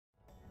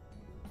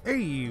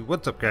Hey,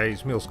 what's up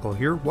guys, Mealskull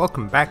here.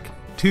 Welcome back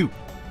to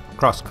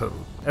CrossCode,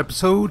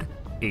 episode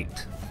 8.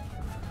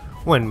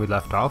 When we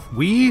left off,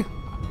 we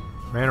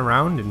ran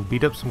around and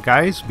beat up some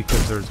guys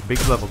because there's a big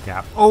level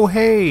gap. Oh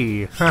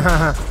hey!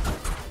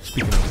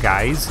 Speaking of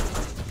guys,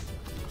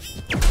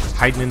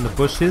 hiding in the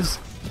bushes.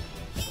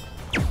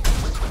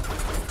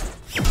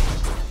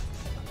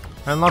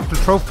 I unlocked a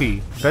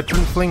trophy,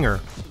 Veteran Flinger.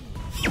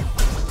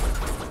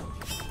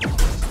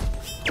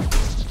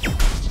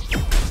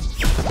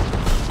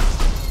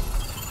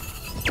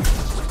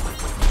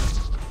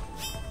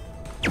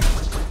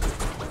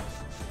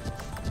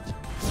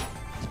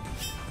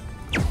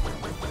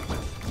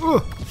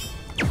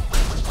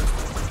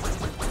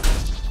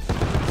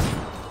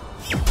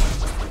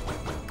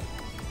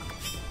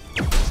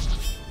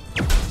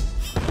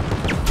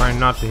 Trying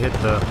not to hit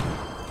the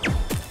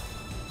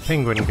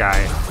penguin guy.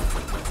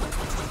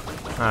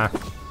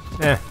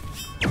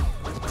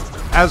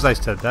 As I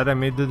said that, I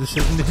made the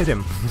decision to hit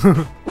him.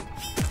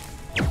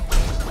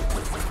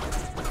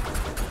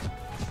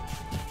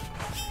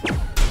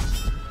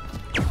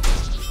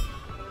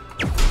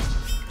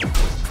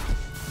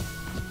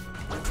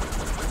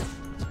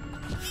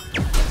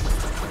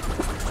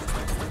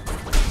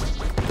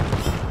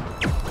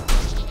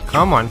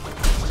 Come on.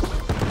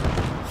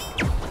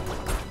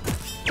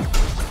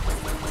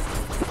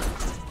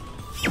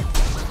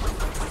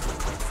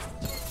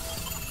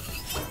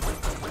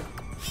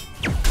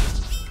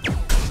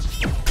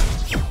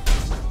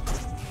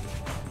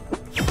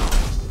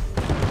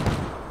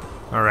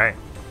 Alright.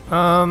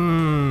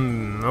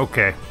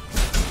 Okay.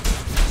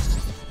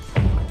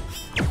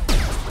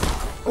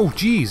 Oh,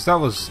 geez, that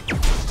was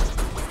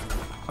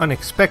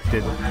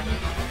unexpected.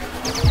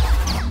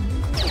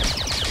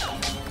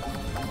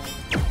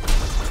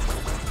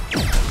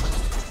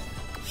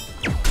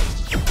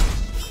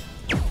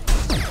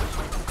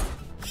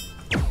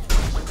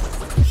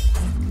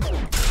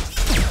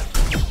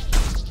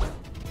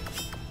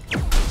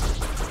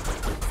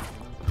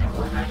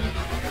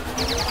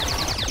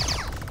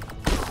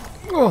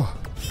 Oh.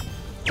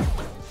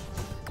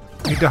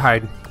 Need to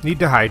hide. Need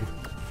to hide.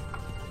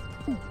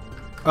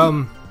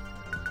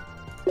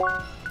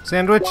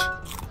 Sandwich?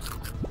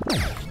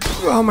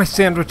 Oh, my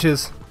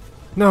sandwiches.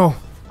 No,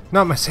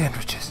 not my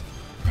sandwiches.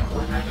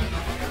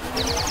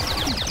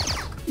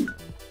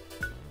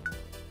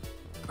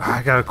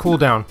 I gotta cool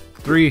down.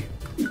 3,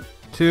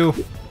 2,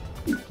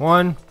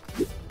 1.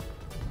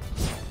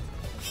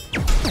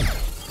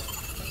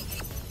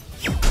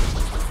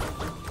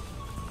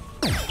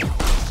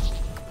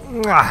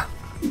 Ah.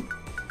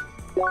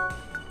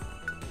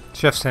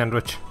 Chef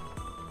sandwich.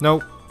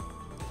 Nope.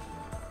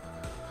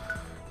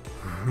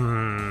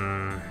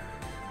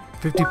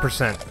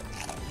 50%.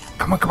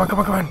 Come on, come on, come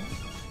on, come on.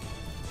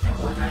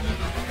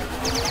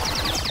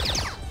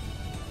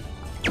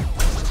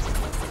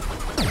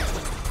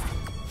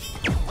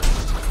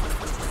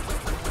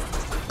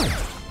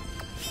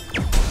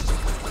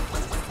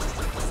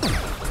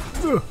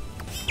 Ugh.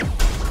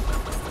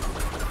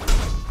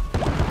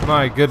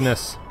 My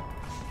goodness.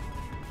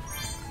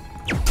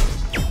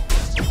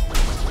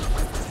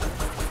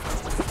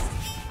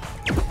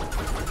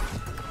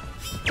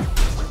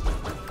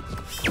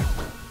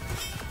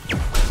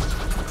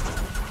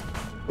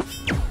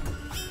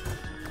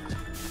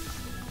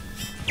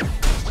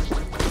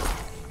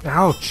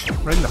 Ouch!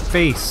 Right in the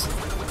face.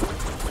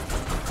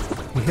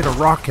 You hit a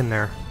rock in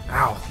there.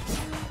 Ow.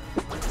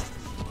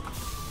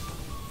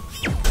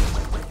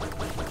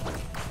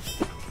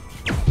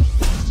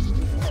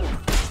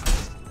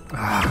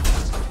 Ah.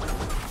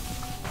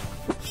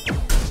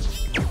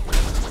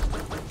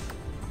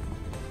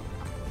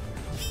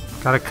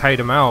 Gotta kite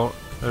them out.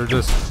 They're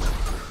just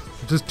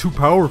too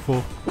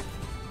powerful.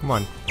 Come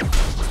on.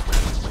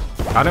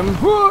 Got him.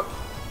 Whoa!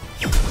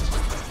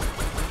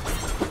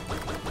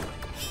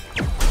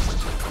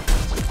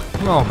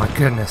 Oh my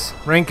goodness.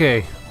 Rank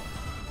A.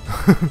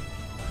 I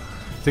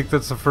think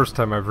that's the first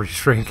time I've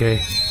reached rank A.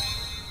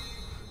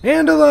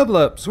 And a level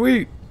up.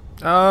 Sweet.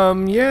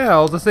 Yeah,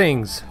 all the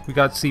things. We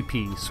got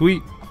CP.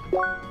 Sweet.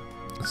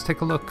 Let's take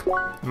a look.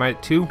 Am I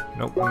at 2?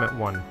 Nope, I'm at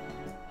 1.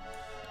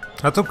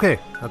 That's okay.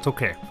 That's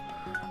okay.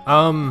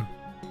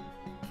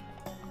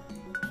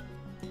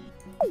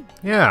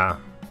 Yeah.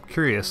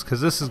 Curious, because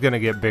this is going to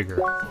get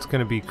bigger. It's going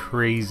to be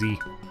crazy.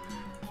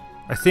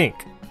 I think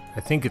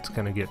it's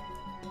going to get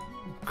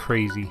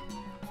crazy.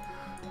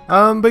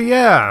 But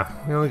yeah,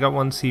 we only got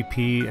 1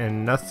 CP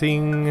and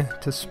nothing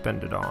to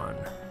spend it on.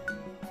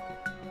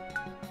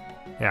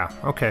 Yeah,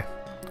 okay.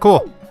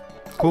 Cool.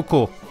 Cool,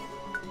 cool.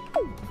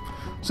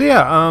 So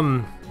yeah,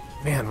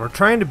 man, we're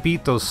trying to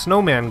beat those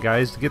snowman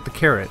guys to get the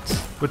carrots,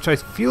 which I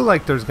feel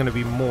like there's gonna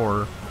be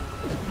more,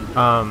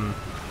 coming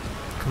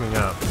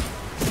up.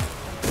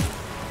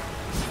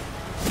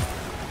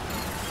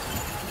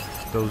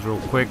 Those real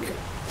quick.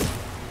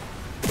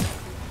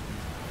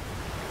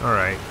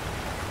 Alright.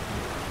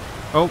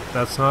 Oh,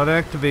 that's not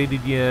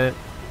activated yet.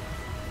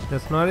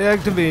 That's not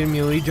activated,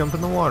 Muley. Jump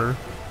in the water.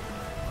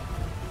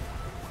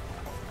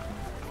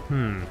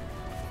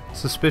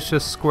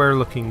 Suspicious square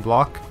looking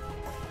block.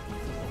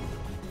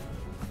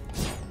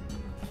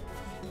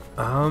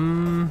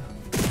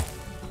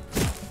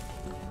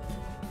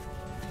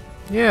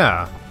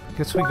 Yeah.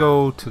 Guess we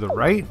go to the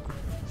right.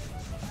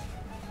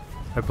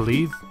 I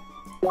believe.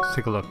 Let's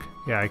take a look.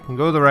 Yeah, I can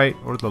go to the right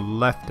or the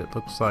left, it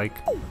looks like.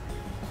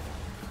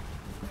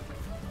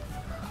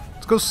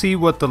 Let's go see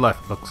what the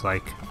left looks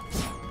like.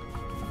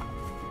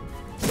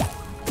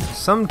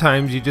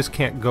 Sometimes you just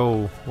can't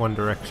go one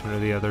direction or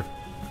the other.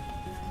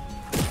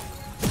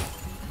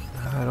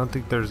 I don't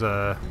think there's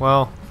a...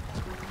 well...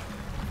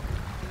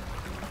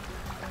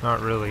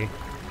 not really.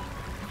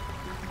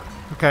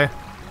 Okay.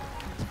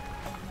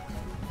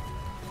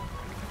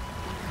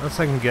 Unless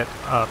I can get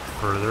up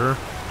further.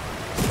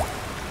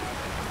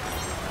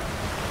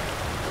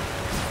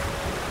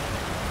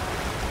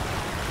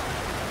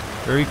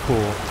 Very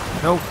cool.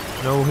 Nope,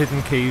 no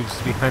hidden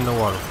caves behind the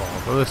waterfall.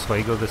 Go this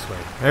way, go this way.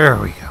 There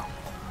we go.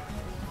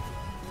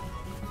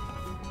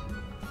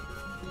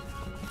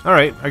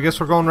 Alright, I guess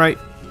we're going right.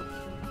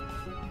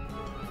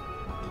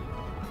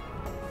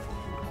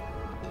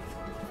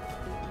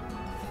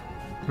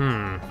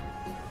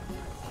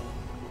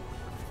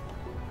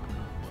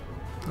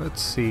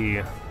 Let's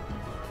see.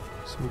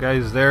 Some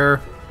guys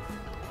there.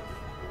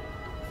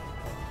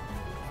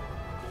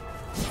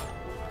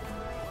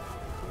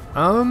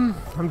 I'm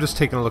just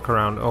taking a look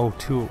around. Oh,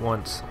 two at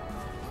once.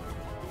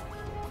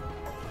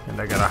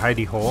 And I got a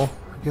hidey hole.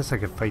 I guess I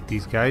could fight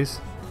these guys.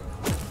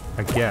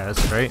 I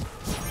guess, right?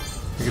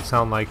 Make it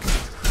sound like...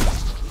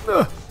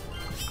 Ugh.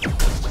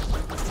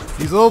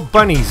 These little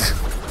bunnies.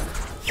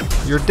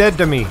 You're dead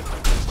to me.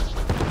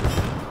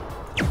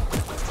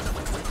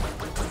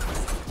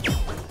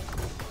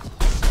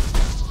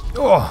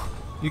 Oh,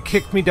 you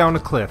kicked me down a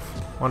cliff.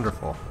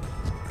 Wonderful.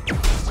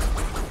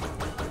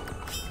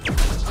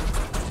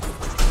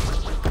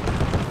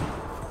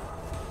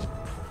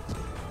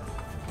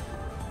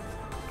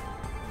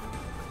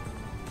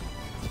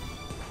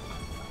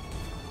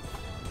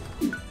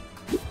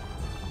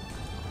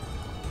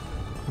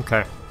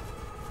 Okay.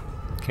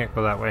 Can't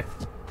go that way.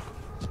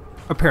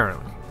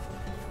 Apparently.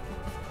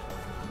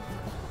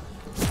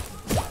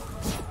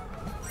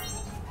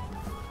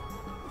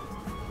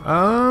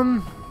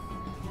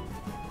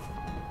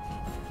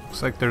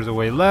 Looks like there's a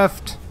way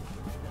left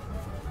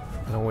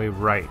and a way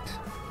right.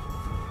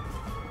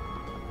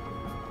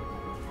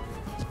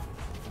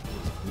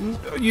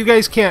 You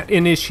guys can't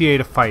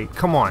initiate a fight.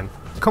 Come on.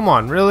 Come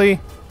on,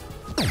 really?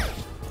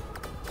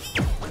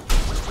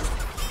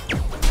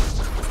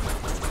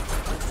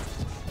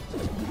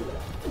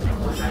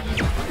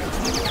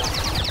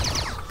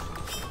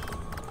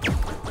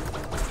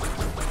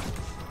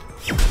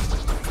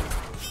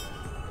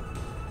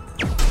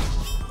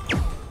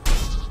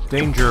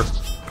 Danger.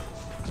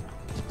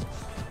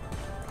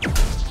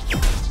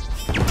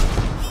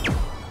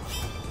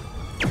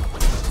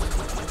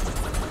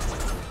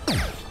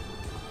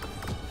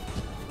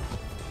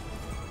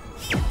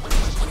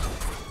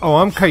 Oh,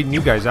 I'm kiting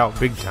you guys out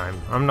big time.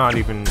 I'm not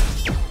even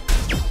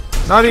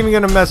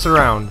gonna mess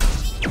around.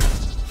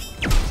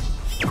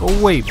 Go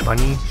away,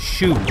 bunny.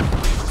 Shoo.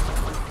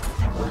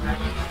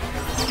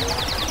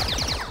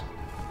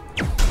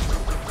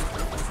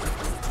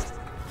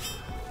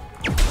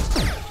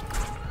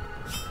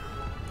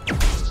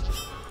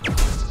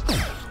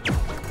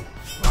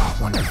 Oh,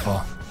 wonderful.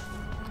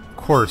 Of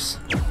course.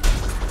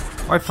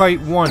 Why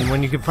fight one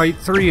when you can fight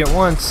three at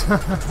once?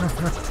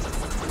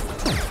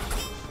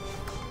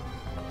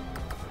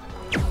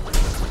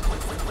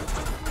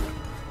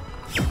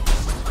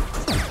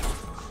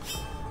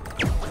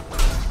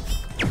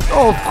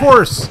 Oh, of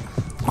course!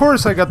 Of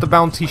course I got the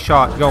bouncy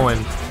shot going.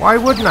 Why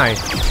wouldn't I?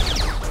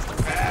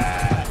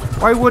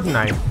 Why wouldn't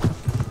I?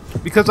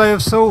 Because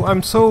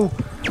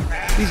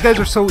these guys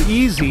are so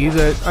easy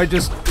that I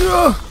just,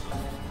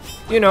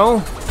 you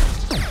know.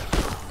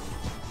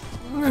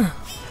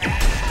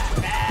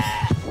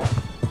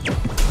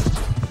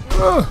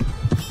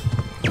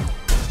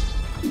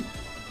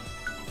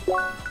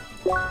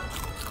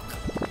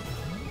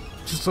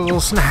 Just a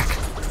little snack.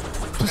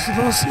 Just a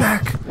little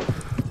snack.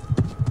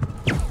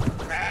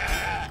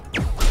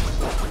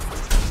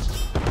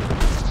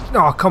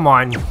 Oh, come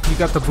on. You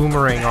got the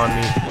boomerang on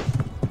me.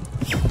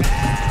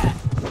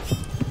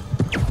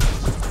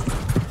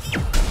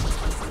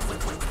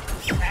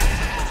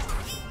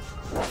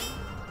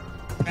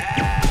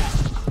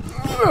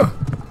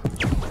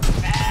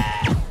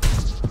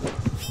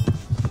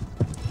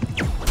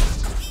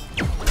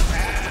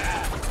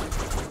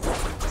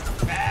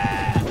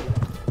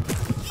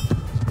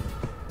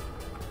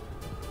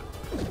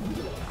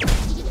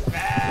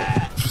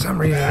 For some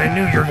reason, I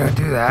knew you were going to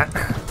do that.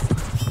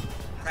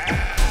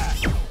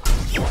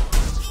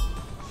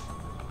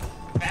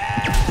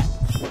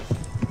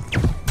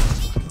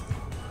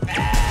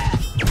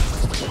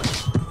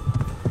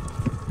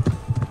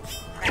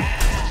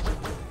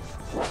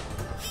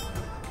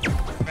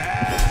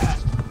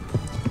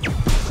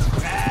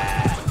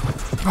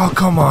 Oh,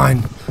 come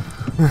on.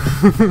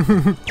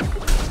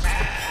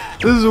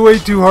 This is way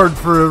too hard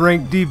for a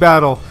rank D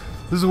battle.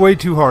 This is way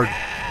too hard.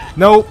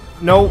 Nope,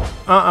 nope,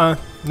 nope,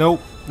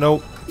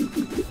 nope,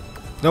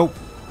 nope.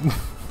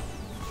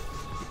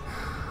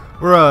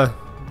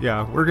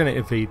 Yeah, we're gonna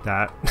evade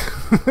that.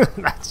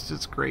 That's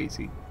just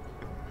crazy.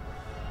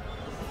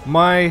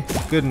 My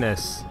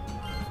goodness.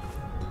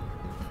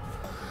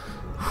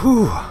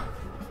 Whew.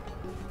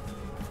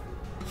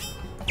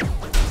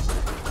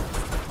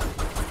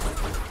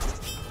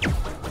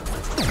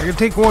 I can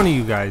take one of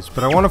you guys,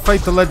 but I want to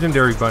fight the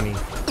legendary bunny.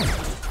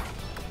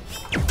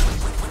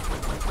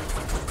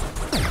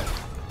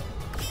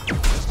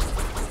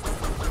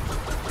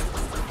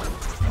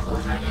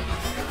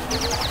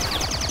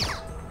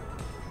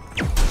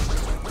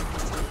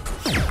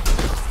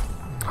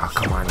 Oh,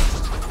 come on.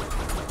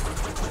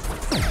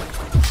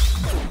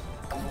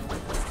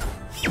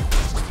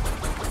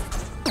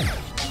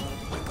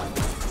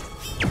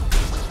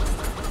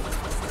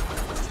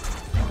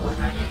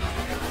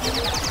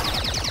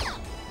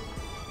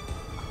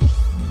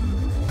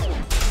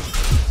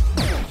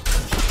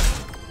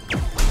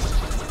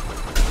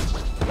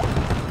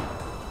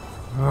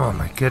 Oh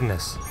my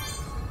goodness.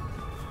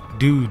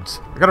 Dudes.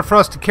 I got a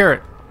frosted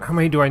carrot. How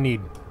many do I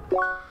need?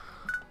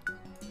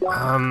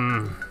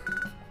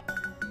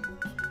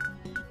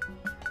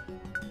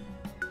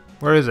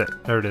 Where is it?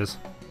 There it is.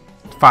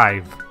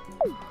 5.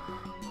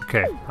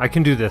 Okay, I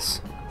can do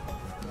this.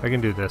 I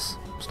can do this.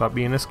 Stop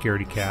being a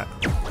scaredy cat.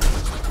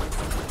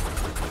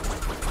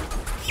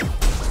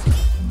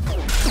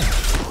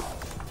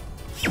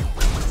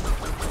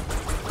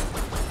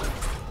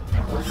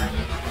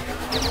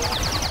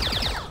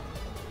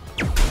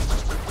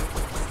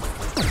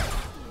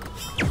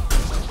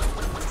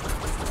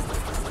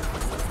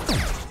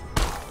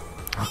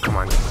 Oh, come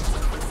on.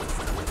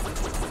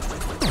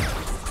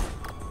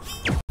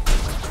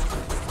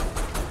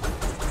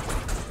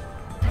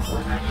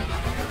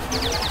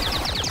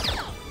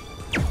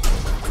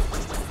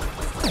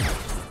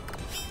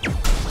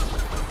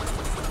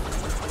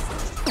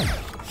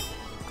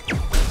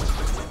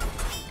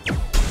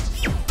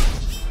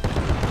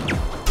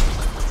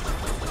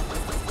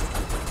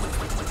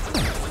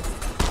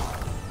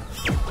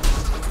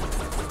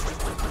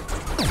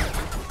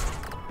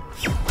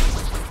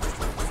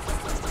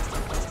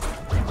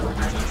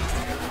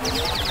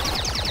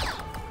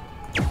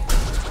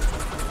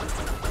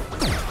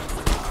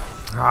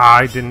 Ah,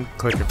 I didn't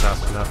click it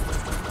fast enough.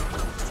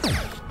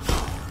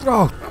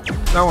 Oh,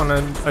 that one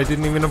I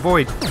didn't even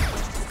avoid.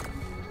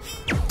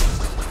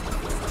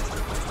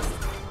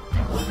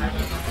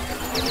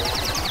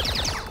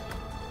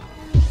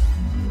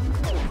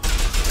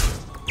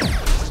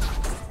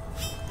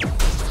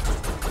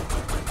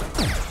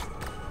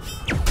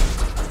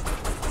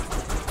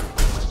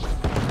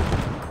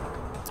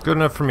 Good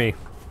enough for me.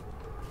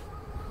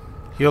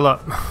 Heal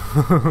up.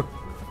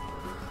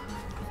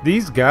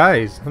 These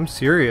guys, I'm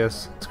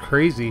serious. It's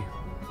crazy.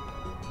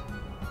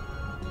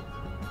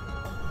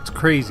 It's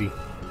crazy.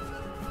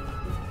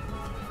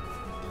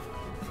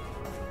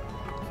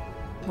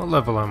 What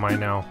level am I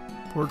now?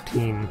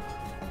 14.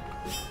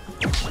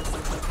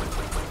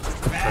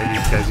 Try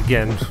these guys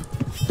again.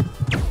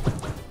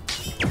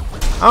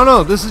 I don't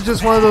know, this is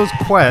just one of those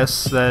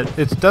quests that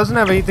it doesn't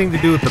have anything to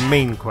do with the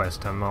main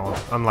quest. I'm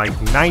like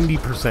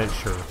 90%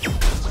 sure.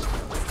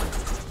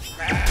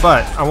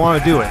 But I want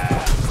to do it.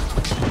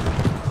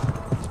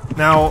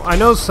 Now, I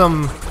know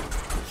some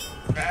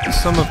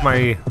of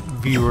my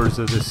viewers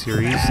of this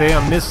series say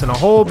I'm missing a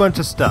whole bunch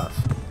of stuff.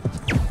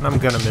 And I'm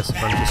gonna miss a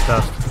bunch of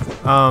stuff.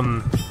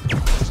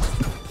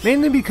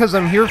 Mainly because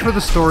I'm here for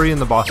the story and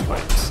the boss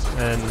fights.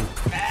 And,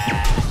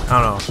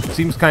 I don't know, it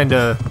seems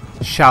kinda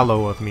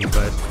shallow of me,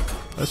 but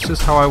that's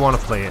just how I want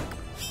to play it.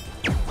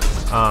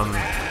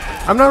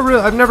 I've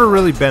never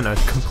really been a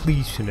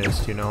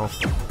completionist, you know.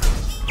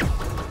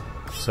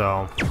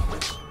 So,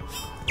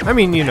 I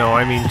mean, you know,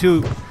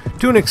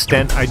 to an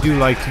extent, I do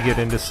like to get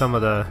into some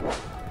of the...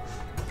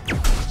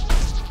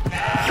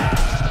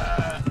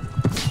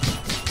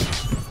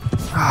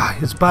 Ah,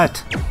 his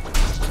butt.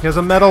 He has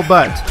a metal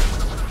butt.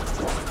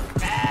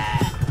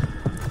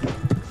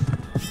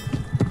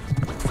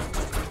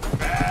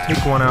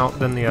 Take one out,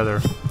 then the other.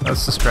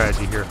 That's the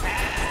strategy here.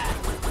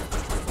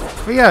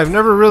 But yeah, I've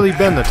never really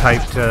been the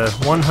type to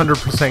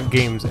 100%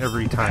 games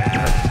every time.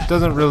 That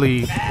doesn't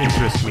really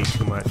interest me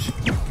too much.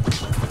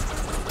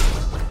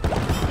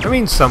 I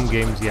mean, some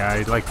games, yeah,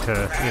 I'd like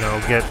to, you know,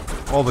 get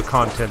all the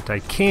content I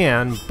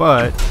can,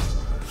 but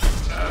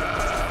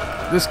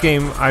this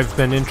game, I've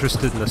been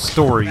interested in the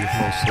story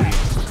mostly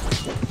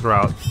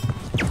throughout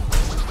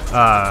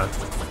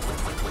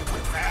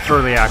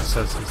early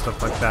access and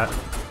stuff like that.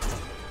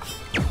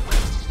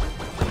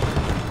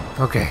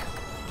 Okay,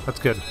 that's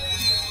good.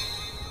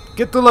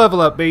 Get the level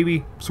up,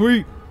 baby.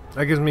 Sweet.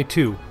 That gives me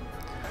 2.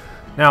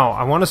 Now,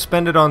 I want to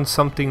spend it on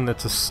something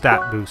that's a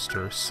stat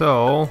booster,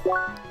 so...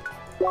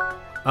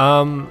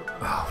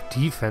 oh,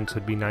 defense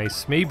would be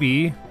nice.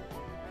 Maybe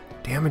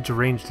damage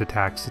ranged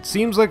attacks. It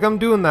seems like I'm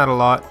doing that a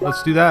lot.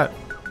 Let's do that.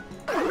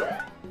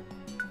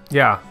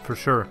 Yeah, for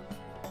sure.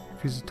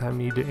 Increase the time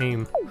you need to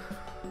aim.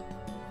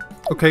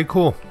 Okay,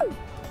 cool.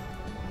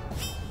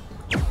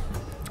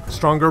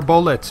 Stronger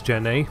bullets,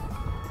 Gen A.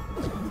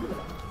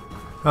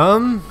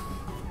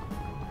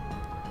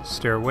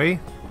 Stairway.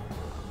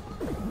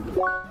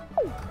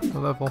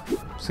 What level?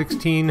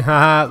 16.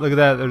 Haha, look at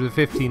that. There's a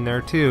 15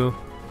 there too.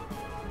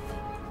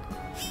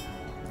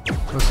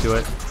 Let's do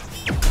it.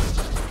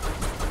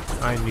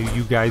 I knew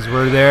you guys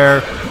were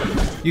there.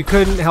 You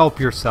couldn't help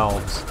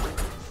yourselves.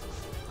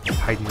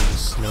 Hiding in the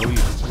snow,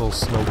 you little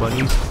snow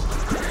bunnies.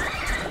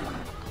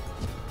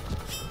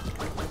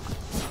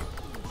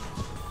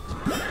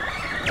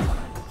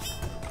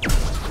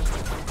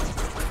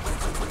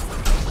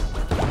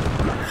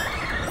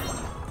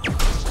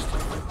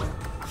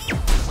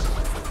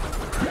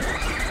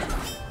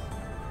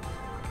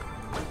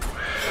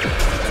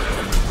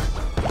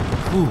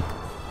 Ooh.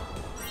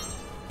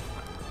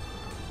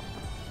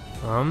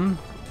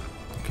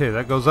 Okay,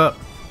 that goes up.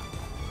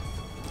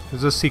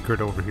 There's a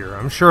secret over here.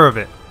 I'm sure of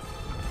it.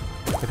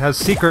 It has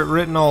secret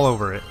written all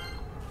over it.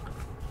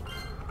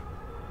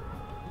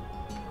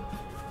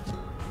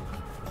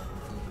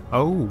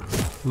 Oh,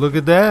 look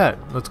at that.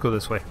 Let's go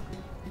this way.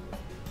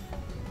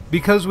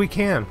 Because we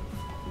can.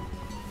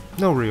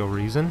 No real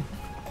reason.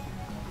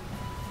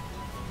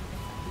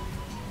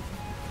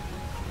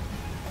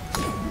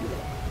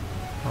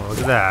 Oh, look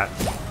at that.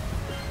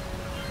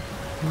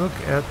 Look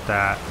at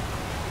that.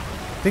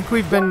 I think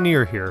we've been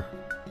near here.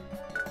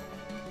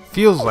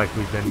 Feels like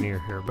we've been near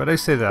here, but I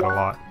say that a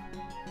lot.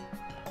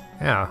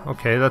 Yeah,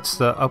 okay, that's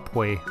the up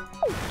way.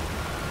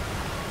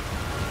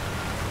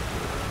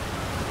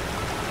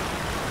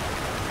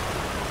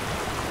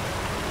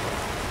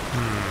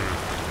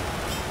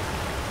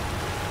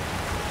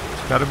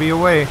 There's gotta be a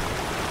way.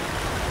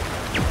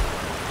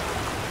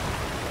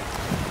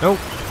 Nope,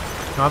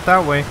 not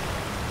that way.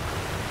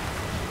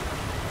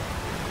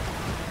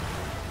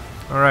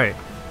 Alright,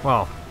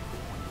 well.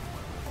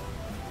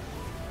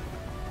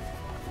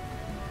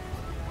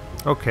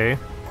 Okay,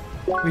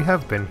 we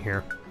have been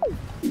here.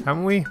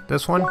 Haven't we?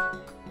 This one?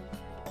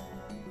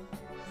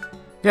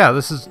 Yeah,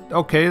 this is...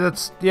 Okay,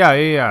 that's... Yeah.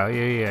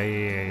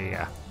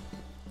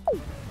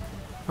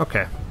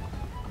 Okay.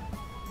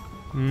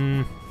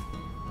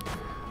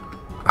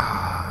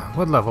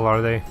 What level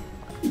are they?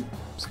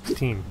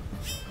 16.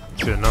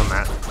 Should have known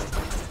that.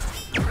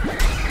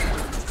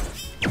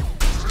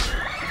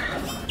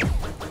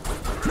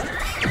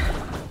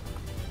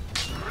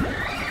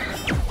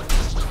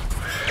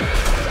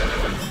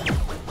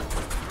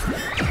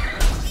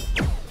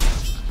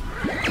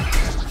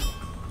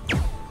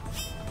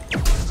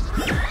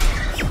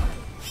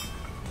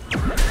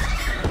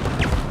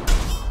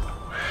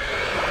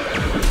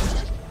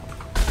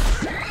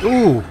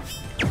 Ooh!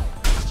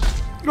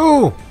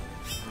 Ooh!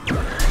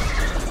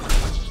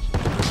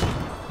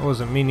 I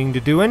wasn't meaning to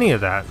do any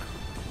of that.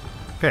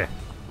 Okay.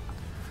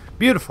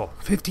 Beautiful.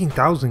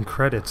 15,000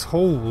 credits.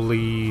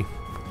 Holy...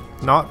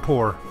 Not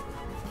poor.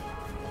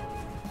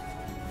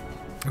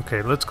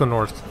 Okay, let's go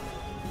north.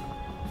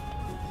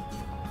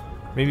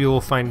 Maybe we'll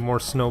find more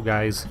snow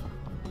guys.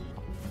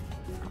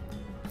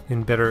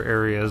 In better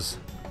areas.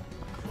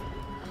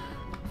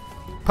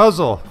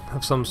 Puzzle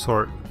of some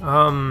sort.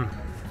 I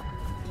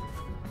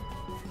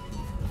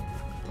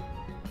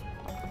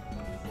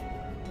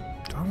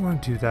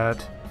want to do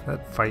that.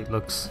 That fight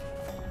looks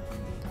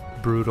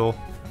brutal.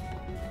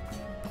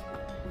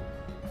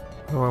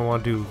 Oh, I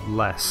want to do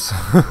less.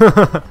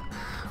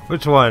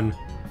 Which one?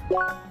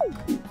 Well,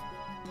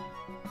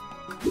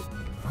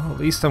 at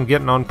least I'm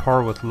getting on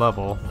par with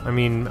level. I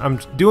mean, I'm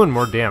doing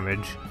more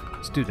damage.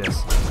 Let's do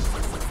this.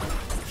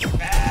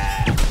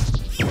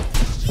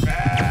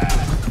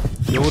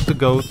 Deal with the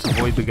goats,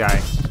 avoid the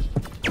guy.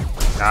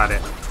 Got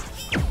it.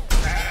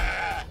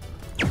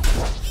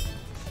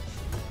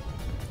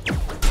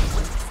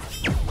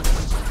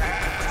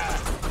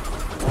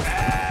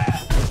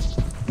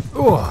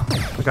 Oh,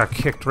 I got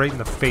kicked right in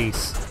the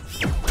face.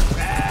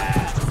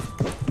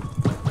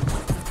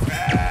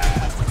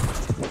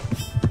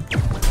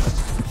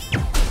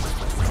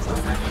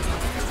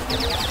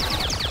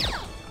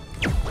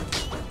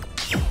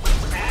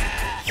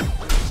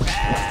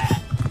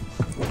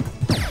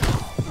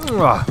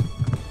 Ugh.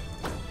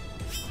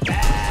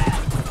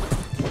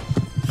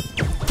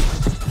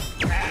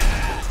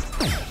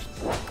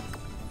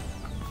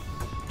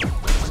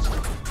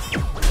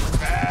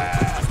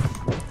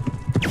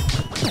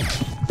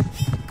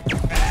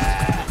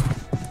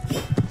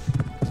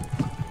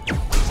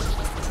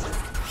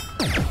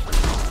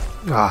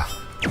 Ah.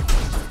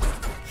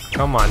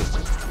 Come on.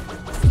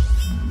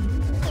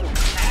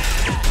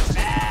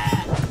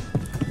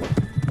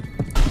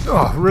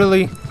 Oh,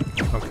 really?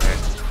 Okay.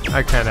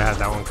 I kinda had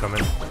that one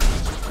coming.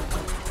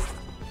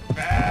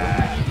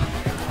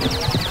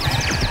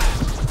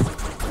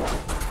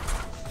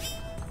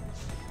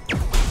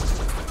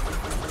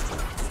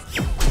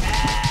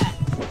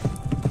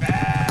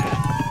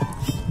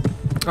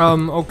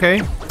 Okay.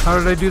 How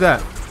did I do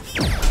that?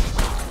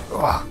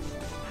 Ugh.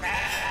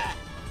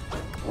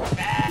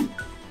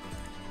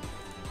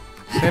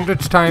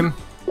 Sandwich time.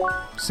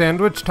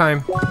 Sandwich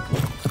time.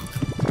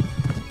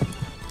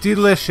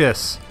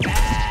 Delicious.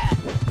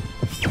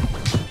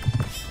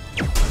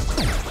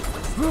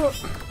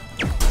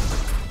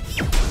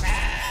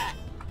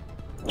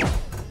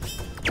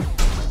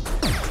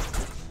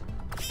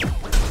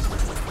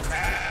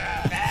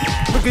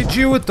 Look at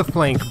you with the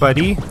flank,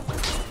 buddy.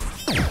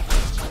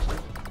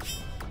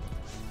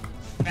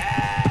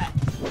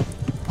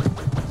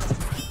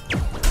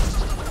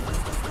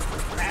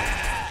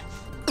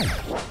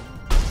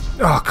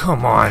 Oh,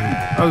 come on.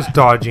 I was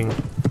dodging.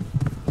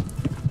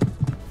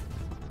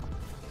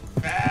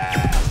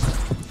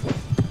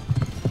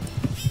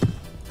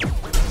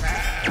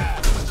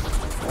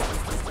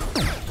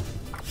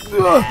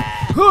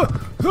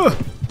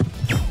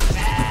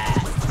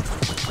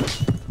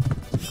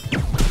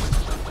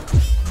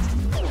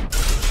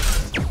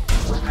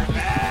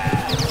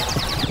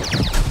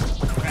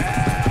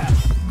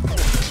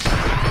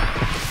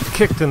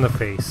 Kicked in the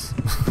face.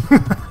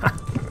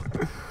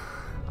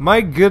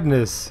 My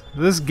goodness,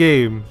 this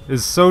game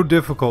is so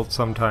difficult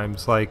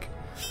sometimes, like,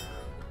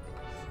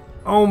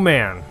 oh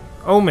man,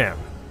 oh man.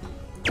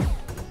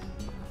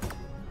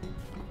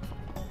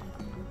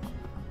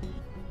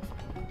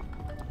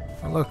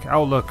 Look,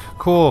 outlook,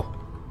 cool.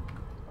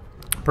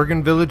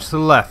 Bergen village to the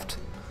left.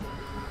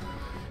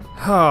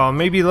 Oh,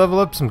 maybe level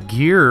up some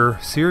gear,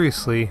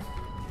 seriously.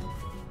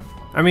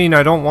 I mean,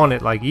 I don't want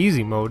it like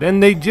easy mode,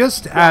 and they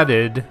just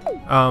added,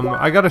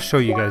 I gotta show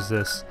you guys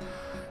this.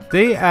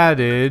 They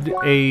added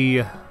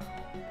a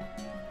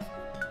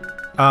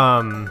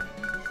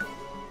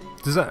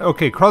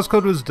okay,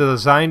 CrossCode was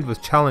designed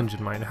with challenge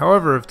in mind.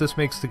 However, if this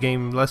makes the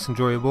game less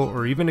enjoyable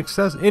or even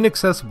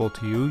inaccessible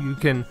to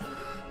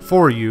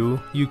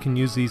you, you can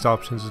use these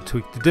options to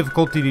tweak the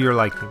difficulty to your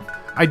liking.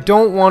 I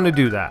don't want to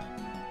do that.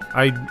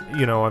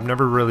 You know, I've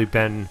never really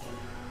been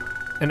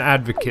an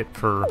advocate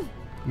for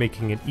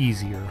making it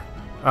easier.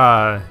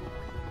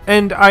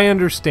 And I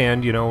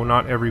understand, you know,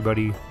 not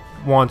everybody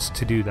wants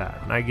to do that,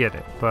 and I get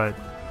it, but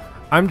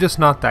I'm just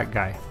not that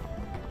guy.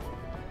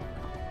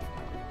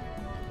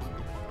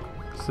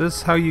 Is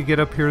this how you get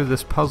up here to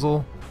this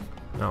puzzle?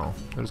 No,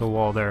 there's a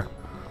wall there.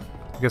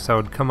 I guess I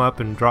would come up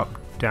and drop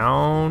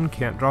down.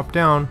 Can't drop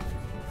down.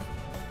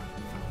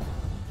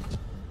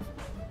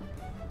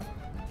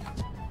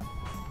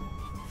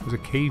 There's a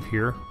cave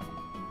here.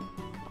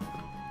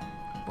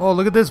 Oh,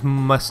 look at this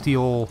musty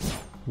old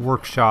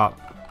workshop.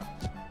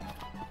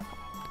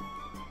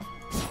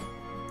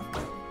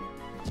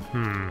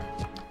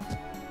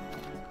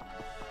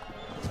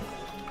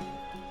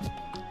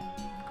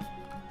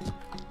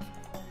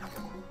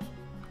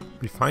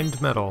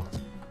 Refined metal.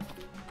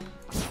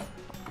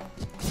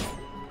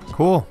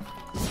 Cool.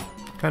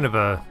 Kind of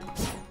a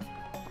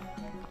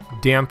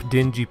damp,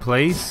 dingy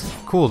place.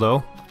 Cool,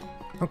 though.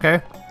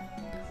 Okay.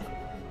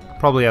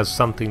 Probably has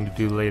something to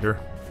do later.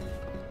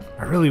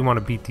 I really want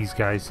to beat these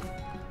guys.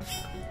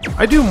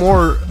 I do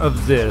more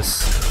of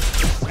this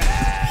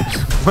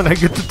when I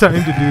get the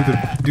time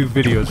to do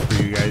videos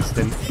for you guys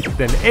than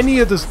any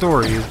of the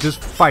story is just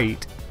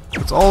fight.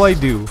 That's all I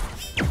do.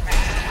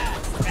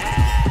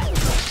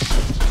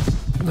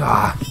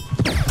 Ah,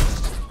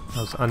 that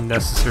was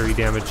unnecessary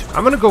damage.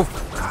 I'm gonna go.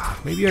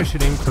 Maybe I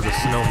should aim for the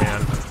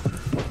snowman.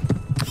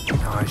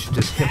 No, I should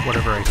just hit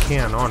whatever I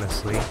can,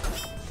 honestly.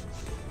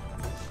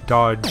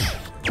 Dodge.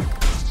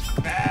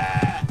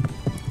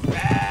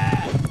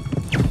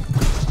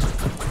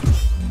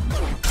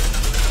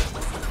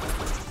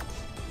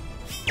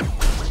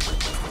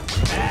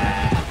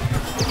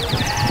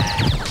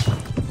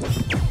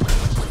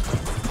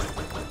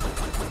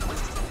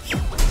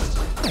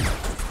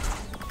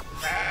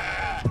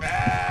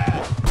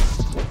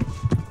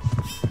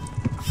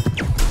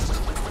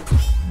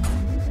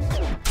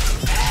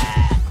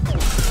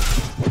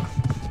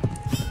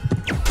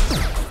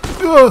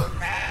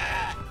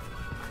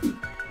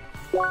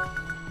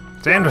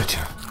 Sandwich!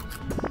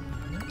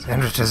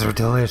 Sandwiches are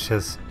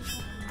delicious.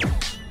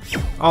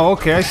 Oh,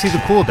 okay, I see the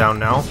cooldown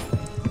now.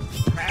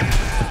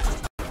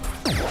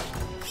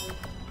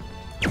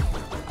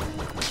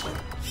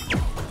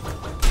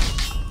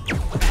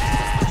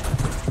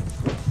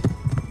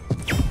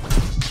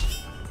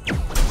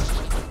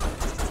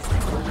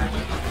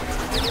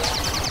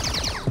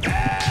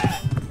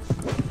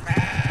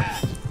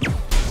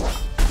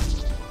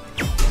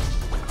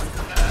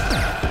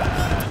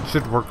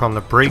 Should work on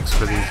the brakes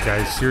for these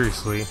guys,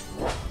 seriously.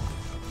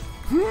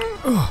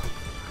 Oh,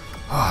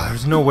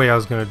 there's no way I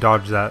was gonna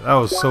dodge that. That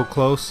was so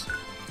close.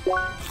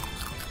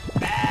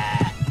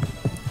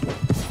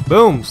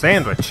 Boom,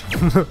 sandwich.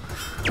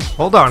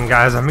 Hold on,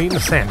 guys, I'm eating a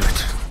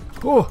sandwich.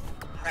 Oh.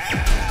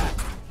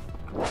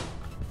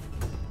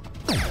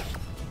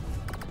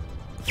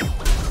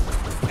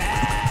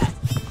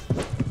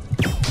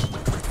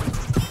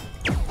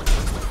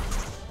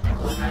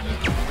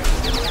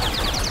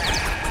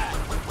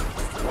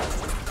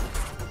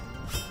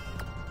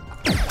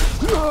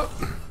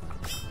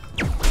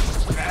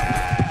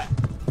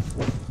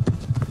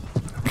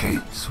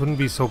 Wouldn't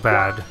be so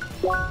bad.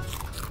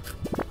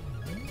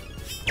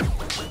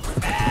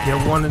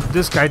 Get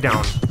this guy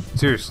down.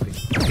 Seriously.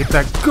 Get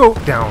that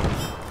goat down.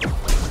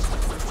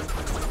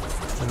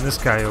 And this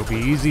guy will be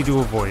easy to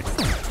avoid.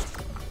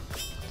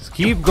 Just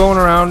keep going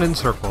around in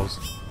circles.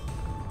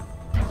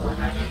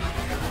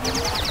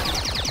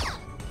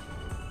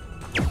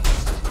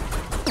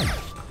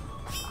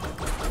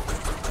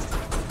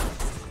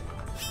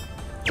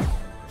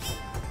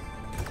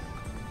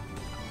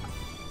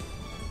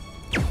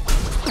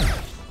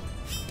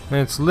 And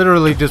it's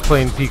literally just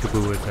playing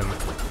peekaboo with him.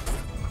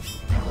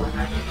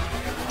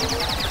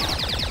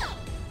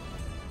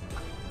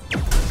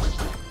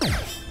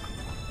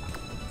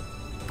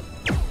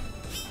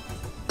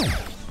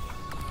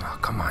 Oh,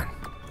 come on.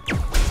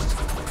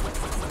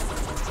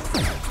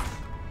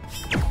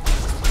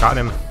 Got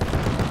him.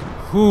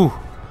 Whew.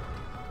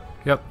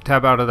 Yep,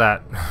 tab out of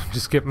that.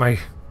 Just get my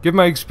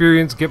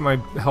experience, get my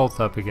health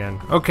up again.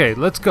 Okay,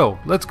 let's go.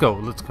 Let's go.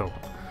 Let's go.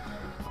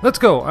 Let's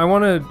go. I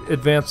want to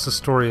advance the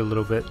story a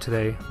little bit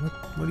today.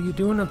 What are you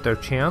doing up there,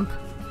 champ?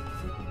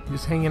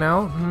 Just hanging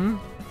out? Hmm?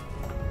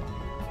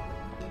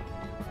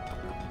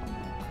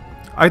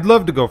 I'd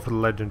love to go for the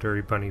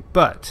legendary bunny,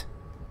 but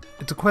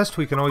it's a quest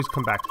we can always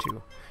come back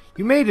to.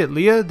 You made it,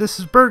 Leah. This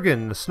is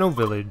Bergen, the snow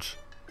village.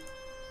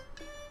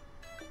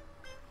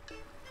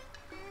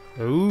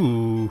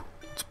 Ooh,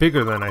 it's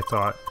bigger than I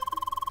thought.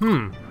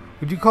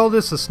 Would you call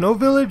this a snow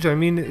village? I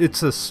mean,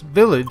 it's a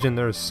village and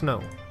there's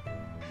snow.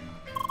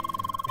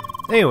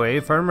 Anyway,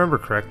 if I remember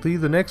correctly,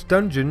 the next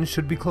dungeon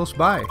should be close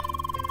by.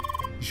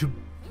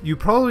 You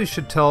probably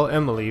should tell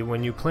Emily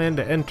when you plan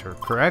to enter,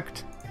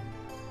 correct?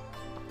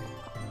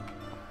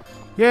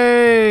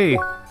 Yay!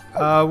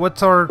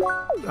 What's our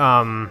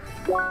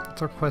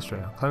quest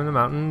right now? Climb the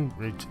mountain,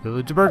 reach the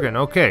village of Bergen.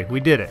 Okay, we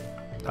did it.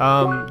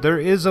 There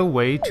is a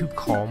way to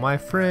call my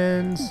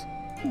friends,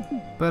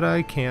 but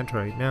I can't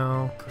right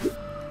now.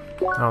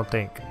 I don't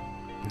think.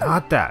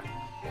 Not that.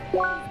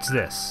 It's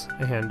this,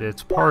 and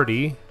it's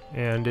party,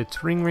 and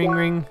it's ring ring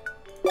ring.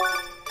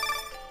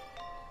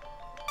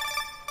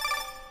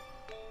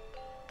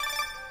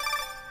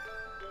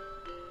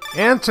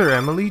 Answer,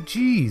 Emily,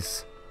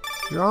 jeez.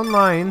 You're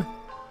online.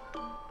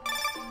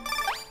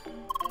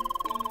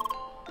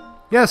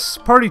 Yes,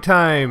 party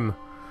time!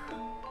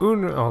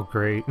 Oh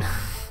great.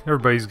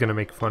 Everybody's gonna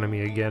make fun of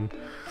me again.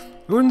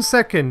 1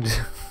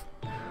 second.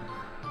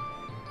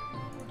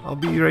 I'll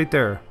be right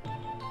there.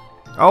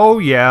 Oh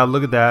yeah,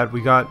 look at that.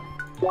 We got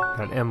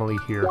Emily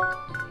here.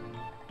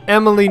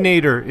 Emily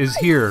Nader is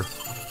here.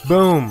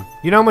 Boom.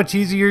 You know how much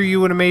easier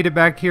you would have made it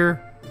back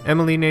here?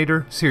 Emily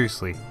Nader?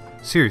 Seriously.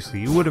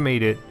 Seriously, you would have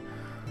made it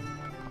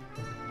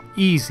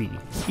easy.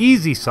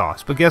 Easy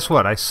sauce. But guess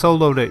what? I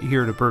soloed it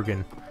here to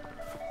Bergen.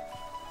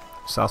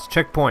 South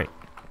checkpoint.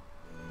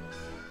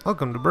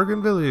 Welcome to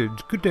Bergen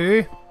Village. Good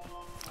day.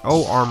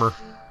 Oh, armor.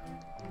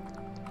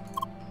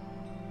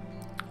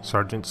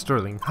 Sergeant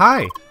Sterling.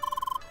 Hi!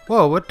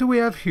 Well, what do we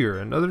have here?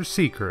 Another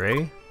seeker,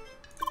 eh?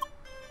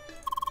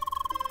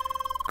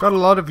 Got a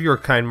lot of your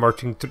kind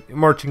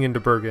marching into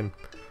Bergen.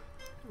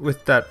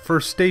 With that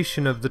first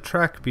station of the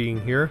track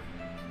being here.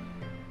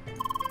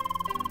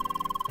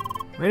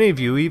 Many of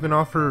you even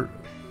offer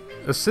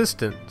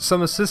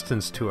some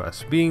assistance to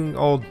us, being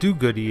all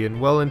do-goody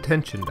and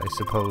well-intentioned, I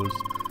suppose.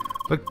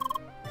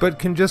 But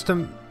can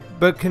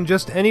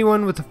just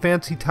anyone with a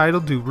fancy title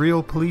do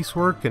real police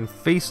work and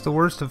face the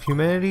worst of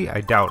humanity?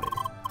 I doubt it.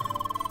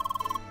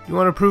 You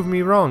want to prove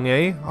me wrong,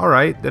 eh?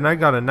 Alright, then I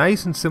got a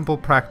nice and simple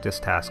practice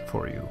task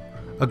for you.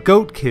 A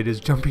goat kid is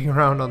jumping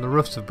around on the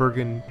roofs of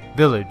Bergen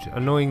Village,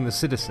 annoying the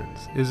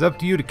citizens. It is up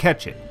to you to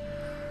catch it.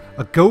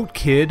 A goat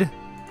kid?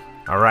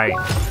 Alright.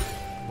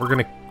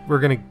 We're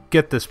gonna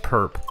get this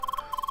perp.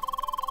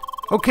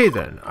 Okay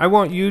then, I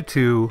want you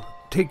to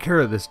take care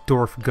of this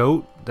dwarf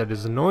goat that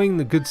is annoying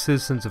the good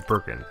citizens of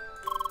Bergen.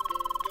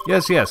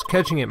 Yes,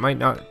 catching it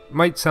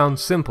might sound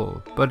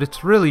simple, but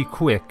it's really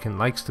quick and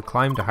likes to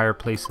climb to higher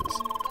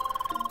places.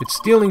 It's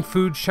stealing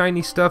food,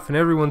 shiny stuff, and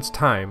everyone's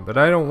time, but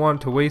I don't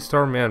want to waste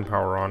our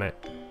manpower on it.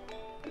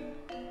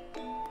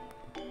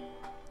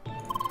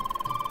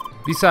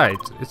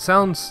 Besides,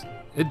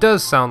 it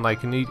does sound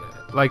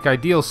like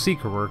ideal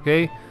seeker work,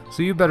 eh?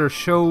 So you better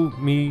show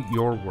me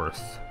your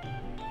worth.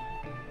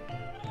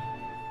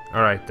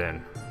 Alright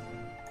then.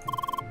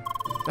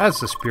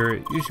 That's the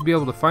spirit. You should be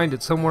able to find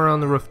it somewhere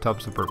on the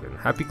rooftops of Bergen.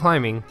 Happy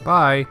climbing.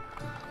 Bye.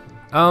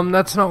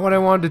 That's not what I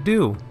wanted to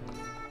do.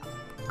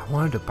 I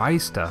wanted to buy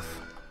stuff.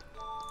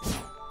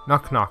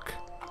 Knock knock.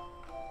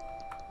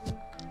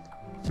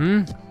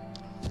 Am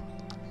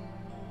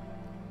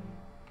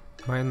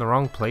I in the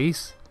wrong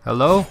place?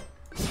 Hello?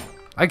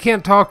 I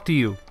can't talk to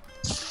you.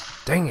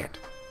 Dang it.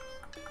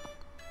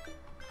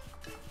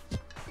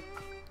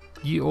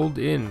 Ye Old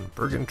Inn,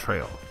 Bergen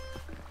Trail.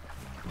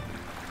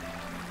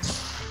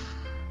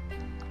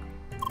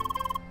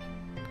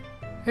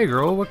 Hey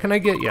girl, what can I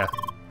get ya?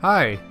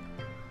 Hi.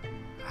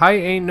 Hi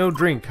ain't no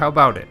drink, how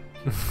about it?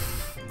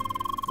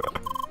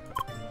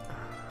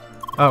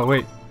 Oh,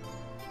 wait.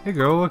 Hey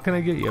girl, what can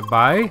I get you?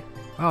 Buy?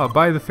 Oh,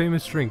 buy the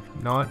famous drink.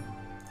 Not.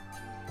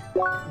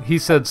 He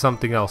said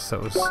something else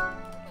that was...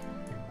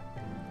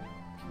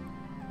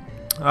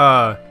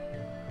 I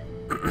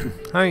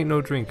ain't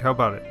no drink, how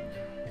about it?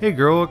 Hey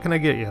girl, what can I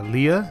get you?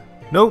 Leah?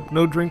 Nope,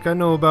 no drink I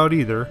know about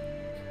either.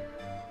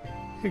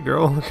 Hey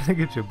girl, what can I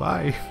get you?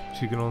 Bye.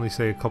 She can only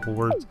say a couple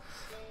words.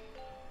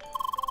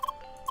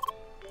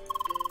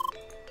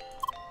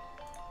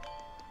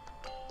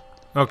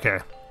 Okay.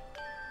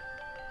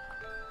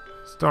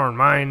 Darn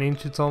mine,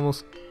 ancients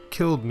almost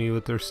killed me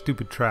with their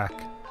stupid track.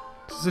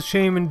 This is a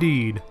shame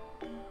indeed.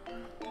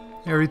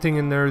 Everything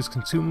in there is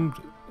consumed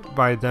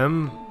by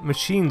them,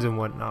 machines and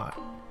whatnot.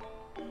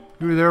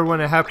 You were there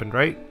when it happened,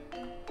 right?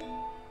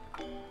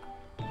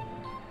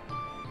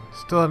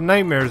 Still have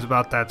nightmares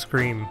about that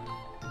scream.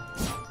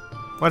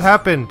 What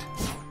happened?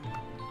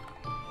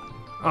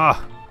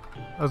 Ah,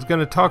 I was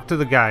gonna talk to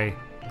the guy.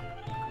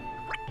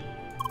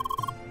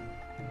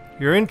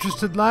 You're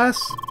interested,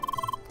 lass?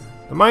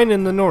 The mine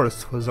in the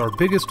north was our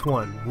biggest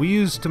one. We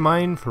used to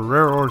mine for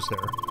rare ores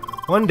there.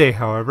 One day,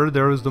 however,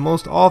 there was the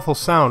most awful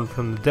sound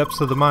from the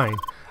depths of the mine.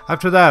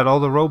 After that, all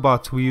the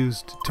robots we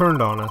used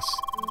turned on us.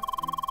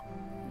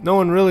 No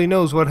one really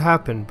knows what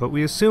happened, but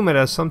we assume it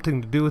has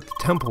something to do with the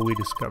temple we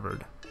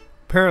discovered.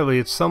 Apparently,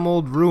 it's some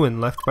old ruin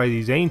left by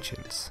these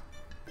ancients.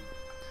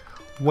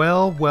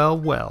 Well, well,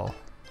 well.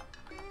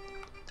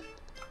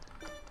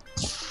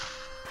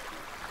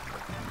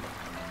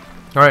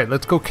 Alright,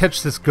 let's go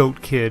catch this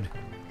goat kid.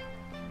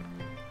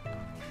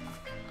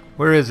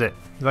 Where is it?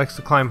 He likes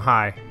to climb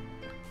high.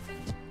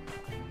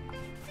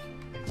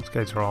 These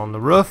guys are all on the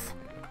roof.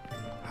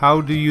 How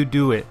do you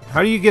do it?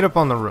 How do you get up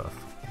on the roof?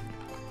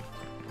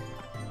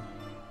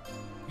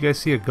 You guys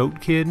see a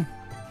goat kid?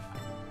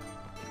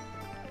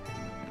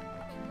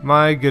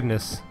 My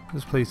goodness,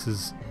 this place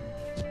is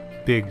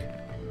big.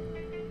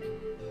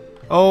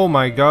 Oh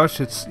my gosh,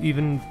 it's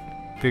even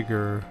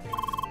bigger.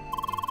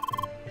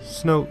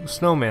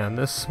 Snowman,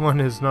 this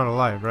one is not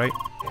alive, right?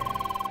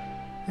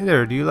 Hey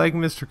there, do you like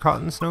Mr.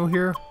 Cotton Snow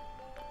here?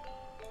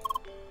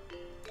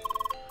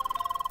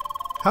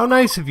 How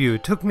nice of you.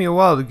 It took me a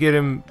while to get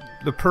him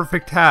the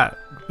perfect hat,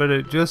 but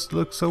it just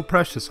looks so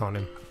precious on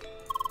him.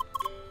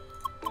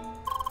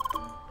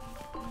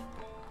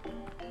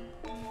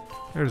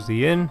 There's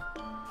the inn.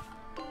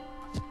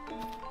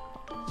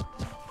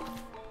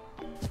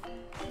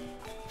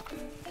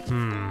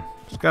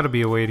 There's gotta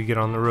be a way to get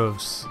on the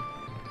roofs.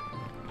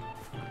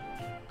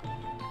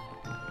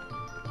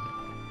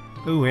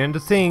 Ooh, and a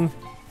thing.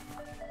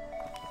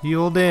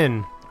 Yield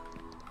in.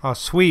 Oh,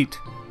 sweet.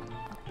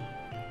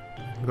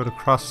 Go to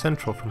Cross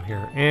Central from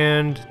here.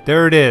 And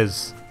there it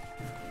is.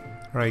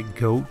 Alright,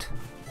 goat.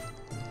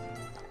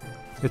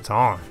 It's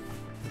on.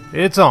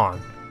 It's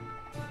on.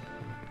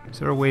 Is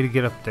there a way to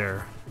get up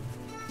there?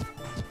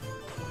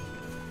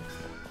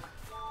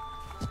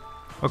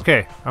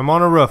 Okay, I'm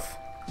on a roof.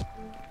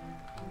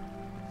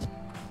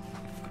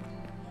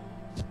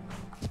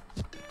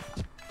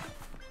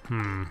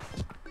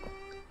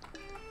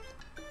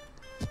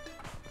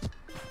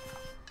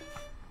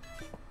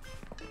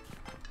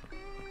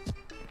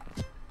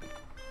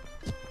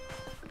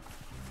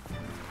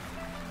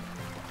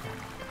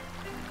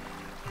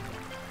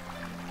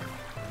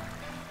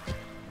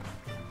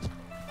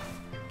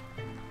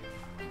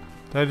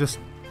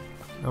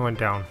 I went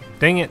down.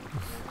 Dang it!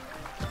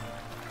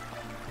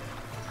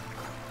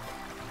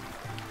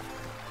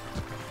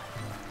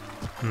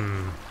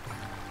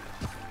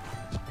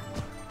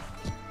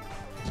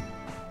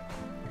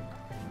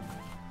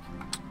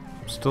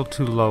 Still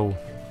too low.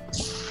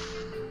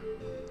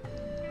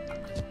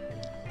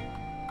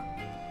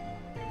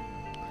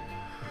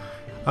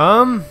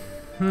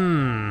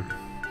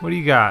 What do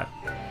you got?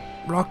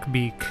 Rock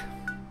beak.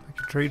 I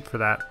could trade for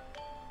that.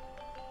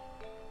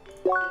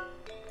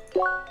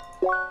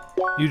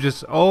 You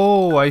just...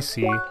 Oh, I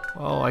see.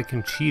 Well, I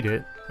can cheat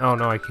it. Oh,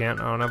 no, I can't.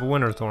 I don't have a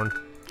winter thorn.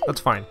 That's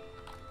fine.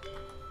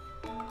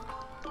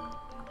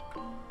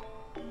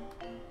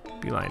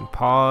 Beeline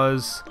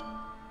pause.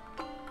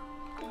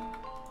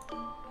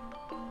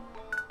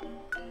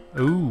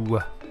 Ooh.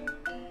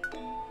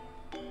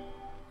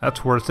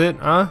 That's worth it,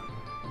 huh?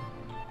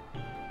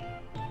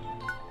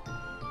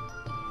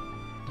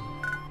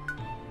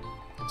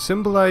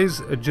 Symbolize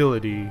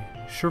agility,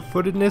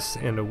 sure-footedness,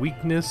 and a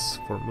weakness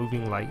for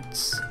moving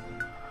lights.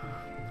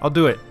 I'll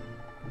do it.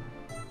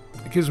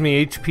 It gives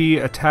me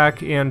HP,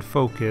 attack, and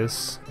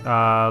focus.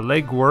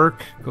 Leg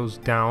work goes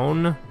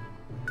down.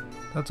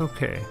 That's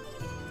okay.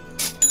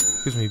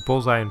 Gives me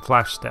bullseye and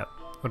flash step,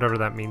 whatever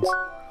that means.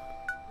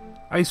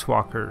 Ice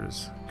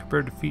walkers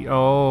compared to feet.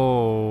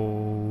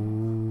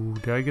 Oh,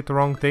 did I get the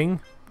wrong thing?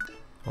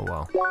 Oh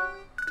well.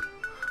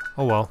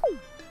 Oh well.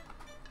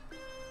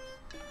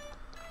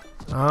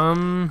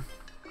 Oh,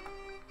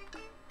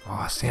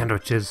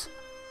 sandwiches.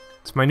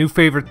 It's my new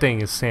favorite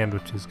thing is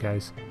sandwiches,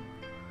 guys.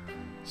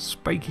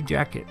 Spiky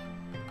jacket.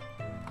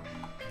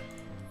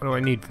 What do I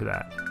need for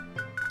that?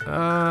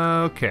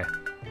 Okay.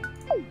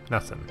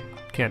 Nothing.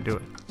 Can't do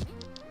it.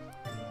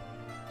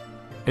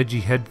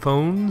 Edgy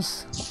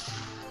headphones.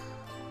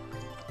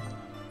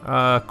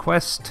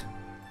 Quest.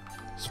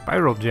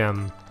 Spiral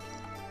gem.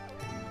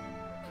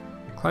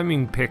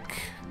 Climbing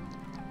pick.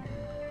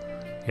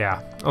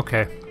 Yeah,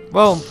 okay.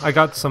 Well, I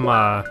got some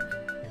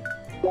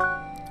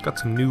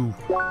new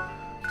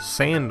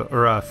sand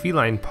or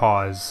feline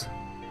paws.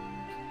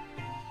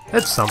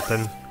 That's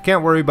something.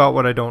 Can't worry about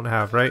what I don't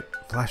have, right?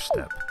 Flash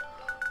step.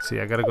 Let's see,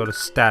 I gotta go to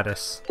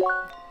status.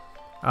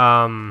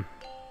 Not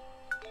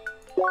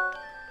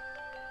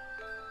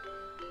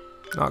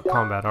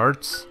combat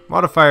arts.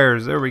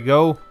 Modifiers, there we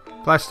go.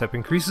 Flash step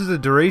increases the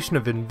duration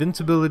of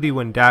invincibility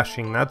when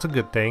dashing. That's a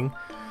good thing.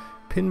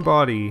 Pin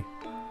body.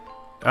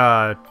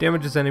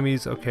 Damages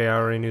enemies. Okay, I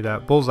already knew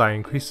that. Bullseye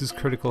increases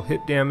critical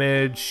hit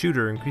damage.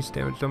 Shooter increased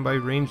damage done by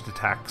ranged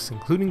attacks,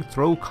 including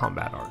throw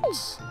combat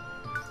arts.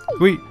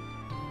 Sweet.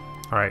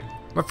 Alright.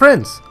 My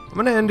friends, I'm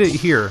gonna end it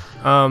here.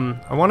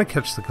 I want to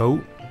catch the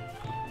goat.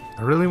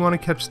 I really want to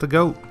catch the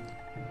goat.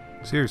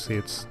 Seriously,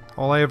 it's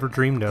all I ever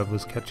dreamed of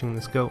was catching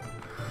this goat.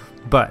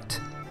 But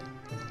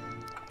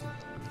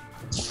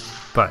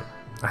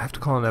I have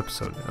to call an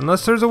episode.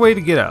 Unless there's a way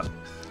to get up.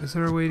 Is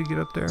there a way to get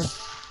up there? There's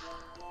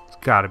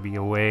gotta be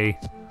a way.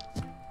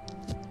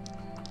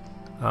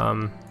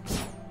 Nope.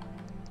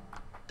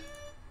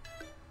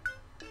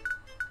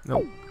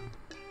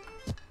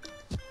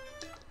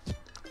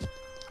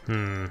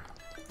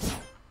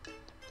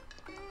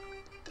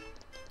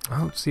 I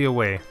don't see a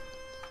way.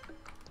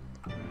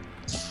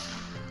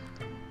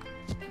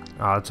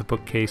 Ah, it's a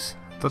bookcase.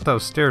 I thought that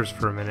was stairs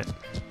for a minute.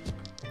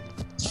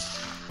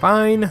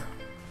 Fine.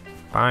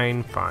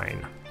 Fine,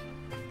 fine.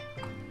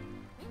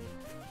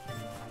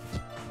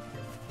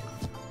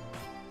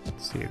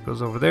 Let's see, it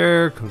goes over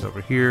there, comes over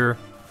here.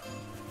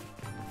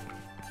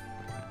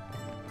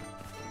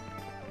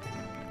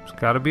 There's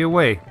gotta be a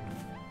way.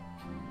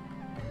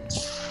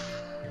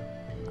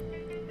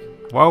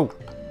 Whoa!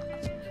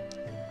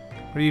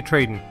 What are you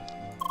trading?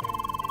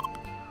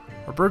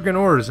 Our Bergen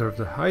ores are of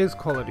the highest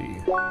quality.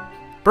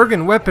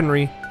 Bergen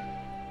weaponry!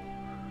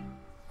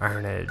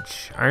 Iron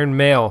edge. Iron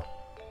mail.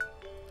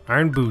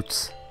 Iron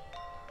boots.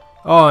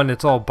 Oh, and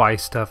it's all buy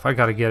stuff. I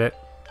gotta get it.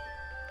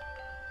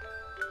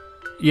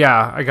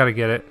 Yeah, I gotta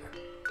get it.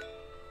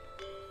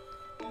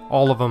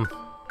 All of them.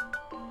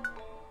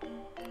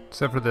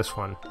 Except for this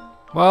one.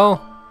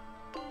 Well,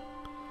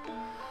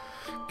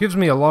 gives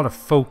me a lot of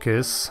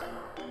focus.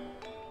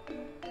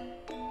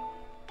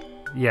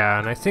 Yeah,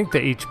 and I think the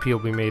HP will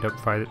be made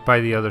up by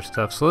the other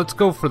stuff. So let's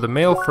go for the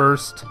mail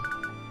first.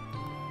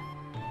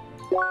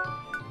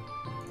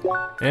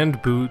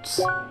 And boots.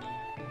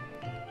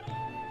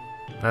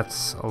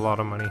 That's a lot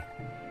of money.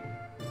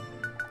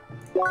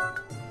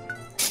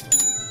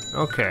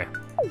 Okay,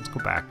 let's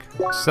go back.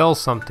 Sell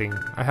something.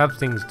 I have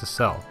things to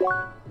sell.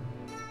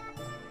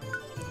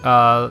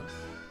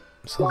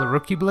 Sell the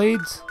rookie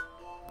blades?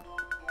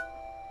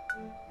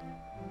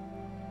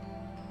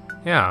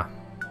 Yeah.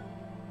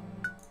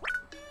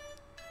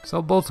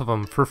 Sell both of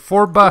them for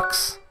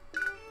 $4.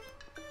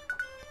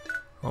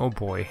 Oh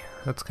boy,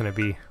 that's gonna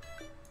be...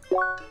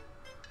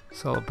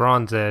 Sell a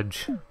bronze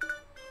edge.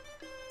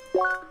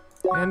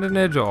 And an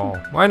edge all.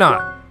 Why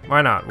not?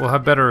 Why not? We'll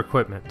have better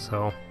equipment,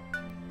 so...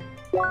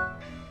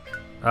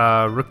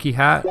 rookie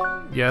hat?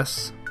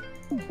 Yes.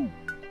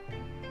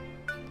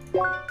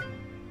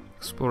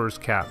 Explorer's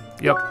cap.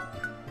 Yep.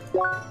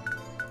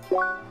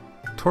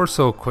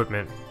 Torso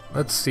equipment.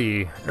 Let's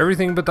see.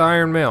 Everything but the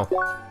iron mail.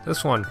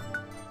 This one.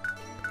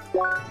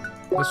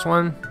 This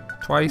one.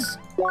 Twice.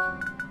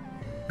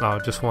 Oh,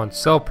 just once.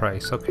 Sell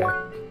price. Okay.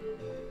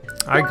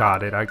 I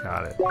got it. I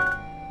got it.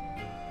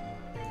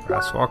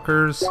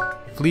 Grasswalkers.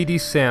 Fleety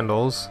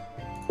sandals.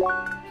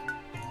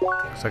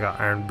 Because I got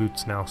iron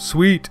boots now.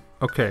 Sweet!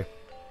 Okay.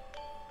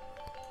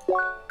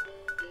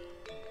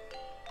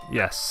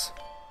 Yes.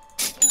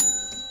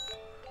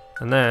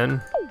 And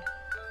then...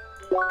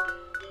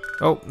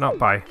 Oh, not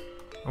buy.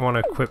 I want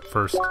to equip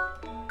first.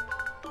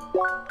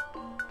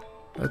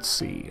 Let's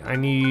see. I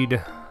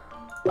need...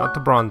 Not the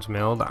bronze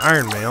mail, the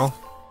iron mail.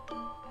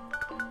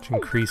 Which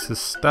increases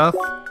stuff.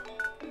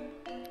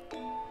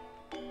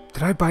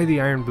 Did I buy the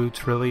iron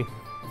boots, really?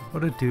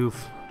 What a doof.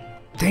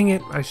 Dang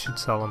it, I should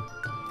sell them.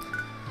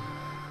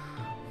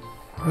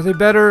 Are they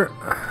better?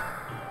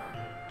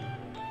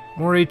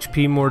 More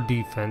HP, more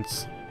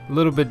defense. A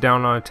little bit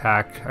down on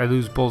attack. I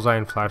lose bullseye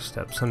and flash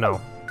step, so no.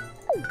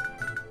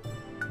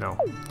 No.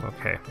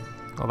 Okay.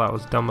 Well, that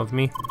was dumb of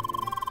me.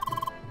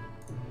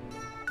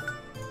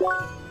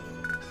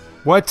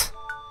 What?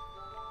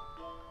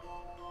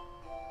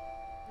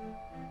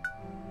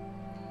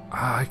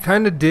 I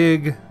kind of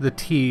dig the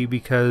T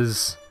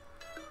because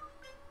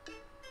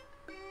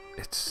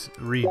it's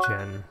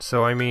regen.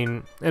 So, I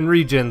mean, and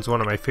regen's one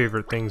of my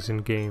favorite things in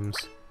games.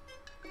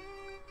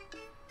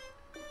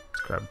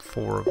 Let's grab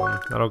 4 of them.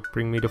 That'll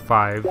bring me to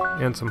 5.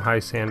 And some high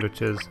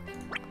sandwiches.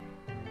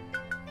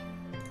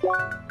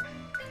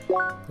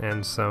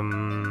 And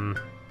some...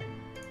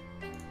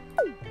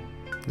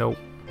 Nope.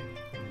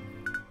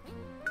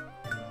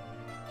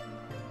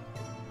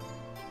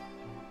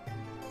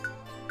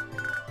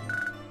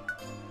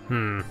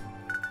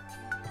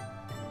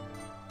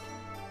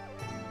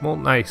 Well,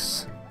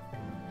 nice.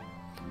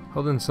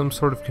 Held in some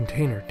sort of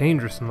container.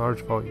 Dangerous in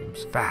large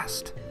volumes.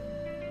 Fast.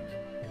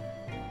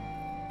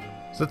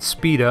 Does that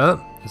speed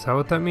up? Is that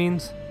what that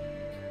means?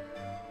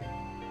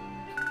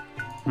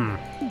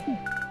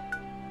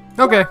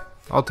 Okay.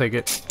 I'll take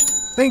it.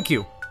 Thank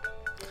you.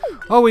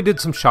 Oh, we did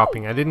some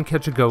shopping. I didn't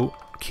catch a goat,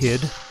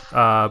 kid.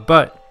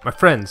 But, my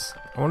friends,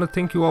 I want to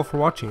thank you all for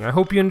watching. I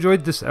hope you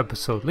enjoyed this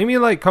episode. Leave me a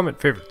like,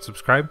 comment, favorite,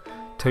 subscribe.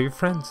 Tell your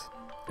friends.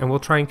 And we'll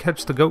try and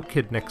catch the goat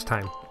kid next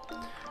time.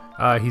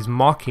 He's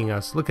mocking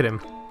us. Look at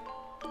him.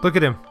 Look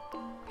at him.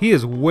 He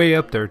is way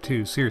up there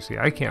too. Seriously,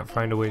 I can't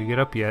find a way to get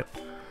up yet.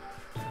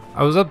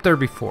 I was up there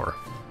before.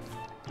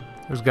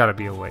 There's gotta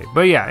be a way.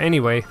 But yeah,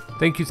 anyway,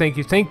 thank you, thank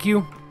you, thank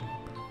you.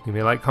 Give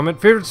me a like,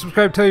 comment, favorite,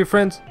 subscribe, tell your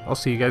friends. I'll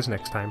see you guys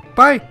next time.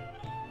 Bye!